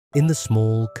In the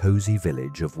small, cozy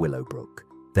village of Willowbrook,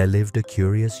 there lived a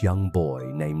curious young boy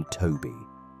named Toby.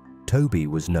 Toby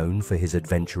was known for his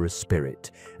adventurous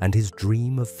spirit and his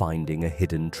dream of finding a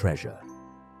hidden treasure.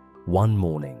 One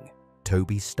morning,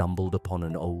 Toby stumbled upon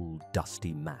an old,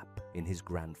 dusty map in his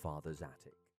grandfather's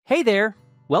attic. Hey there!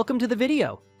 Welcome to the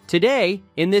video. Today,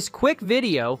 in this quick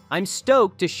video, I'm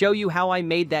stoked to show you how I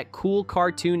made that cool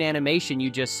cartoon animation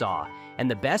you just saw. And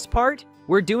the best part?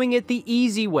 We're doing it the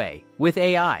easy way, with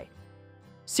AI.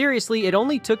 Seriously, it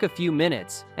only took a few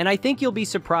minutes, and I think you'll be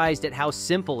surprised at how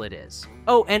simple it is.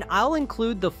 Oh, and I'll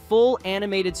include the full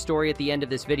animated story at the end of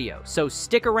this video, so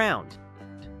stick around.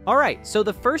 Alright, so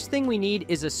the first thing we need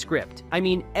is a script. I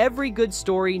mean, every good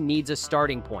story needs a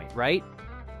starting point, right?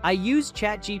 I used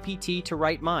ChatGPT to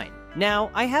write mine.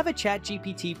 Now, I have a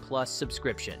ChatGPT Plus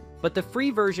subscription, but the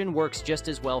free version works just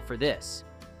as well for this.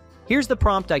 Here's the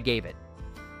prompt I gave it.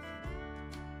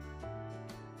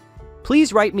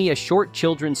 Please write me a short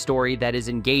children's story that is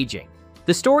engaging.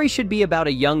 The story should be about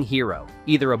a young hero,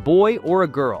 either a boy or a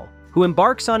girl, who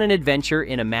embarks on an adventure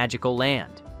in a magical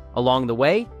land. Along the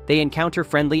way, they encounter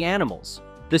friendly animals.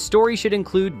 The story should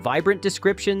include vibrant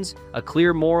descriptions, a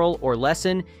clear moral or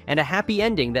lesson, and a happy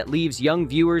ending that leaves young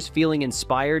viewers feeling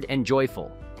inspired and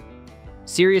joyful.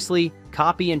 Seriously,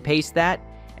 copy and paste that,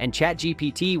 and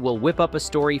ChatGPT will whip up a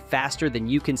story faster than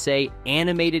you can say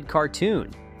animated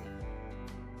cartoon.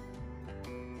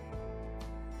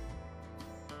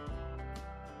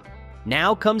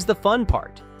 Now comes the fun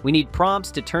part. We need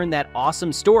prompts to turn that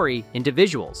awesome story into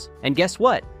visuals. And guess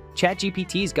what?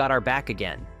 ChatGPT's got our back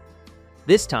again.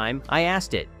 This time, I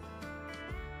asked it,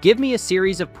 give me a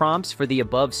series of prompts for the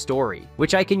above story,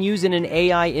 which I can use in an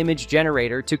AI image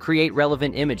generator to create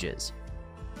relevant images.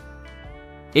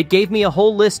 It gave me a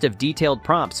whole list of detailed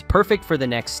prompts, perfect for the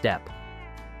next step.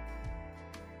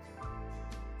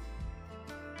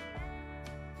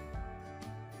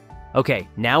 Okay,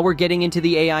 now we're getting into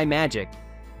the AI magic.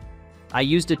 I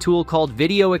used a tool called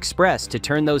Video Express to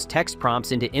turn those text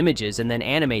prompts into images and then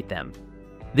animate them.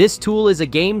 This tool is a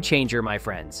game changer, my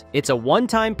friends. It's a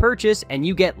one-time purchase and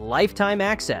you get lifetime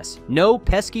access. No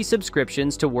pesky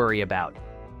subscriptions to worry about.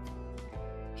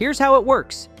 Here's how it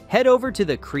works. Head over to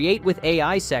the Create with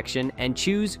AI section and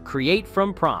choose Create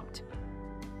from Prompt.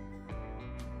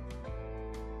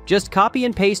 Just copy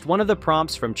and paste one of the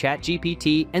prompts from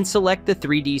ChatGPT and select the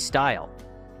 3D style.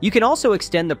 You can also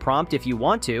extend the prompt if you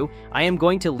want to. I am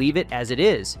going to leave it as it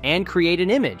is and create an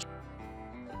image.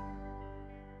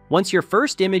 Once your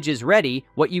first image is ready,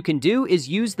 what you can do is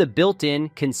use the built-in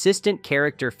consistent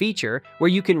character feature where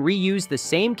you can reuse the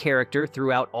same character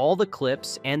throughout all the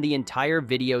clips and the entire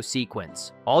video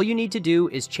sequence. All you need to do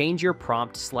is change your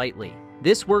prompt slightly.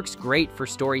 This works great for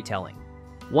storytelling.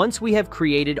 Once we have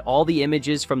created all the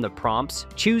images from the prompts,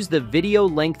 choose the Video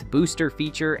Length Booster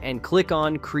feature and click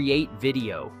on Create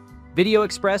Video. Video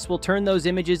Express will turn those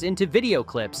images into video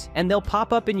clips, and they'll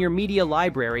pop up in your media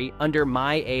library under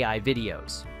My AI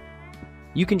Videos.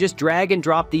 You can just drag and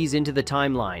drop these into the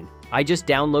timeline. I just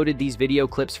downloaded these video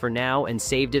clips for now and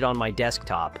saved it on my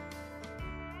desktop.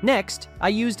 Next, I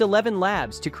used 11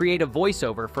 Labs to create a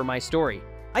voiceover for my story.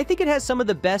 I think it has some of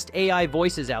the best AI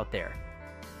voices out there.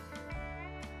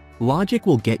 Logic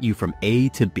will get you from A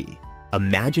to B.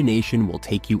 Imagination will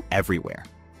take you everywhere.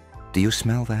 Do you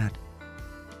smell that?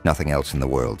 Nothing else in the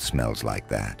world smells like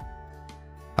that.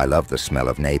 I love the smell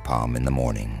of napalm in the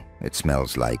morning. It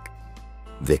smells like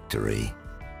victory.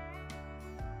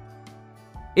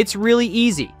 It's really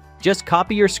easy. Just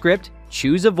copy your script,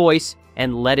 choose a voice,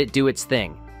 and let it do its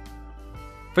thing.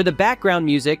 For the background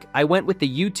music, I went with the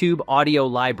YouTube audio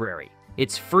library.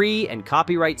 It's free and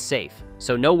copyright safe,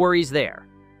 so no worries there.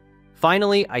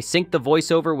 Finally, I synced the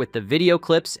voiceover with the video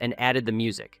clips and added the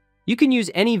music. You can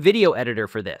use any video editor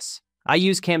for this. I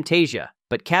use Camtasia,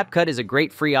 but CapCut is a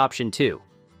great free option too.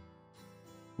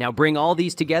 Now bring all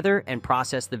these together and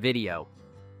process the video.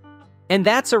 And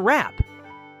that's a wrap!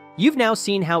 You've now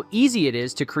seen how easy it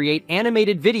is to create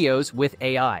animated videos with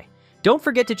AI. Don't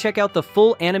forget to check out the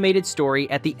full animated story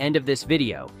at the end of this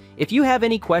video. If you have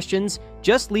any questions,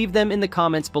 just leave them in the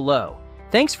comments below.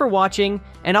 Thanks for watching,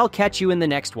 and I'll catch you in the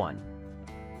next one.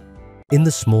 In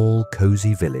the small,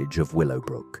 cozy village of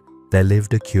Willowbrook, there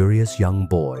lived a curious young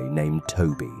boy named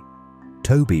Toby.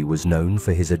 Toby was known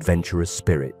for his adventurous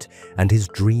spirit and his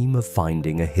dream of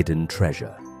finding a hidden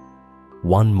treasure.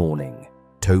 One morning,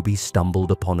 Toby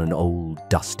stumbled upon an old,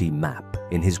 dusty map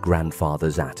in his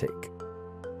grandfather's attic.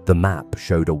 The map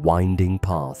showed a winding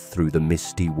path through the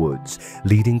misty woods,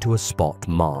 leading to a spot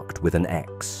marked with an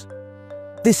X.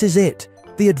 "This is it!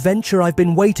 The adventure I've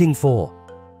been waiting for!"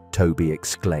 Toby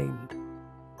exclaimed.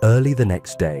 Early the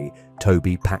next day,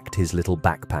 Toby packed his little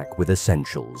backpack with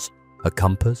essentials: a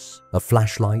compass, a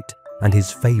flashlight, and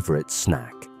his favorite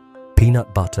snack,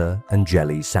 peanut butter and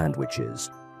jelly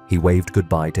sandwiches. He waved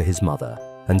goodbye to his mother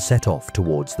and set off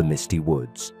towards the misty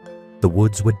woods. The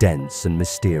woods were dense and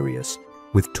mysterious,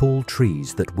 with tall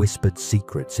trees that whispered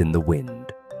secrets in the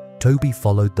wind. Toby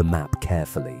followed the map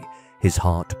carefully, his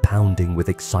heart pounding with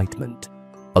excitement.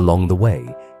 Along the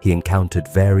way, he encountered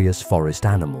various forest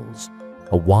animals.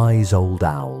 A wise old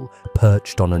owl,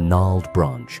 perched on a gnarled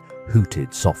branch,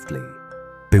 hooted softly.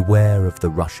 Beware of the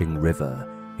rushing river,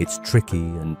 it's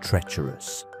tricky and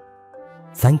treacherous.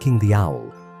 Thanking the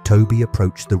owl, Toby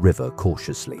approached the river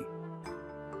cautiously.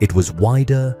 It was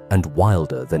wider and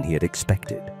wilder than he had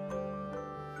expected.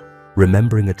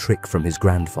 Remembering a trick from his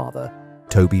grandfather,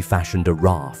 Toby fashioned a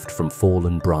raft from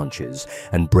fallen branches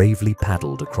and bravely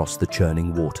paddled across the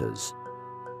churning waters.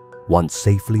 Once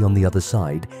safely on the other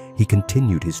side, he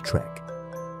continued his trek.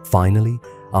 Finally,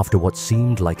 after what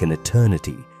seemed like an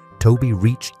eternity, Toby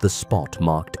reached the spot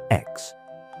marked X.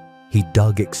 He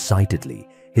dug excitedly,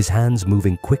 his hands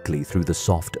moving quickly through the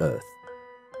soft earth.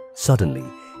 Suddenly,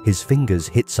 his fingers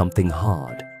hit something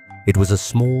hard. It was a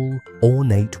small,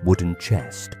 ornate wooden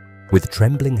chest. With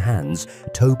trembling hands,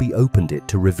 Toby opened it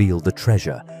to reveal the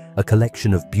treasure, a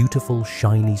collection of beautiful,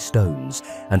 shiny stones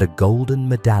and a golden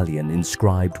medallion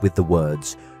inscribed with the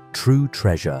words, "True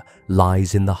treasure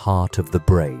lies in the heart of the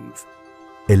brave."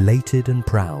 Elated and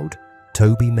proud,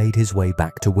 Toby made his way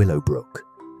back to Willowbrook.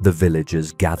 The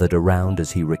villagers gathered around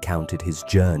as he recounted his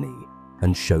journey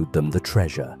and showed them the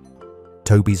treasure.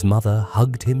 Toby's mother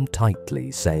hugged him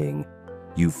tightly, saying,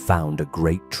 "You've found a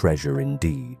great treasure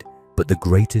indeed, but the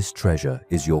greatest treasure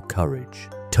is your courage."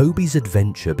 Toby's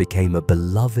adventure became a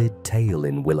beloved tale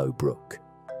in Willowbrook.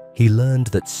 He learned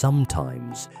that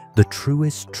sometimes the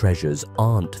truest treasures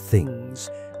aren't things,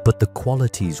 but the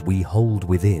qualities we hold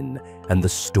within and the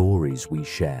stories we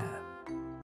share.